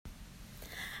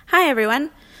Hi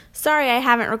everyone. Sorry I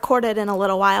haven't recorded in a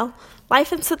little while.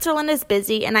 Life in Switzerland is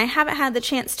busy and I haven't had the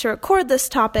chance to record this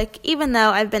topic even though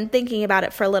I've been thinking about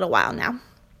it for a little while now.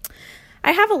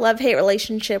 I have a love-hate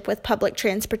relationship with public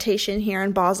transportation here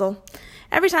in Basel.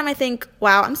 Every time I think,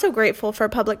 wow, I'm so grateful for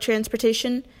public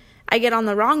transportation, I get on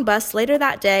the wrong bus later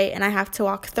that day and I have to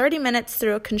walk 30 minutes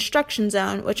through a construction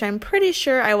zone, which I'm pretty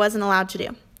sure I wasn't allowed to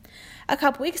do. A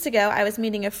couple weeks ago, I was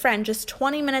meeting a friend just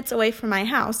 20 minutes away from my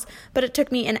house, but it took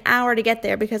me an hour to get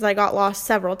there because I got lost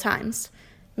several times.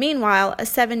 Meanwhile, a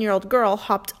 7-year-old girl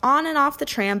hopped on and off the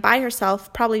tram by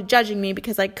herself, probably judging me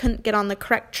because I couldn't get on the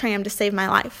correct tram to save my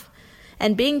life.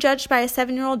 And being judged by a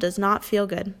 7-year-old does not feel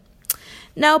good.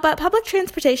 No, but public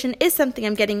transportation is something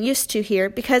I'm getting used to here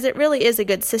because it really is a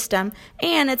good system,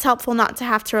 and it's helpful not to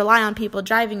have to rely on people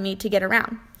driving me to get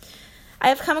around. I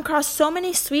have come across so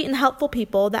many sweet and helpful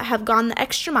people that have gone the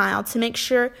extra mile to make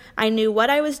sure I knew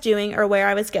what I was doing or where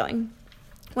I was going.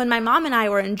 When my mom and I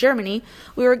were in Germany,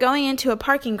 we were going into a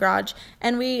parking garage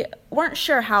and we weren't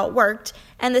sure how it worked,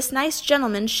 and this nice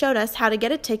gentleman showed us how to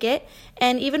get a ticket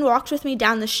and even walked with me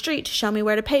down the street to show me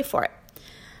where to pay for it.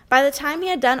 By the time he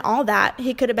had done all that,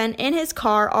 he could have been in his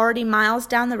car already miles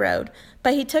down the road,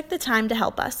 but he took the time to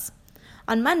help us.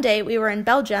 On Monday, we were in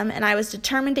Belgium and I was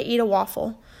determined to eat a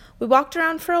waffle. We walked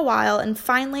around for a while and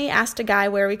finally asked a guy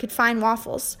where we could find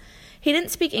waffles. He didn't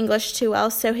speak English too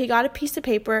well, so he got a piece of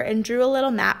paper and drew a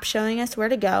little map showing us where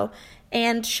to go,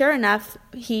 and sure enough,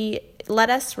 he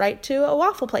led us right to a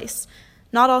waffle place.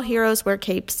 Not all heroes wear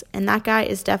capes, and that guy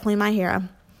is definitely my hero.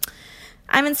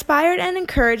 I'm inspired and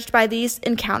encouraged by these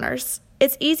encounters.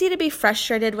 It's easy to be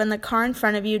frustrated when the car in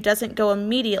front of you doesn't go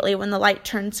immediately when the light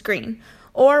turns green,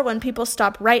 or when people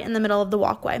stop right in the middle of the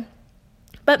walkway.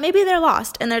 But maybe they're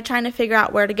lost and they're trying to figure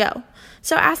out where to go.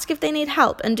 So ask if they need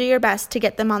help and do your best to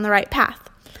get them on the right path.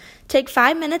 Take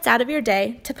 5 minutes out of your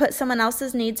day to put someone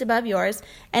else's needs above yours,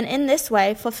 and in this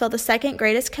way fulfill the second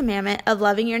greatest commandment of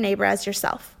loving your neighbor as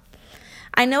yourself.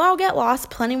 I know I'll get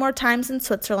lost plenty more times in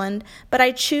Switzerland, but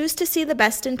I choose to see the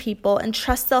best in people and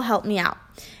trust they'll help me out.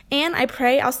 And I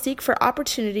pray I'll seek for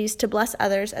opportunities to bless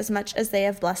others as much as they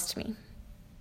have blessed me.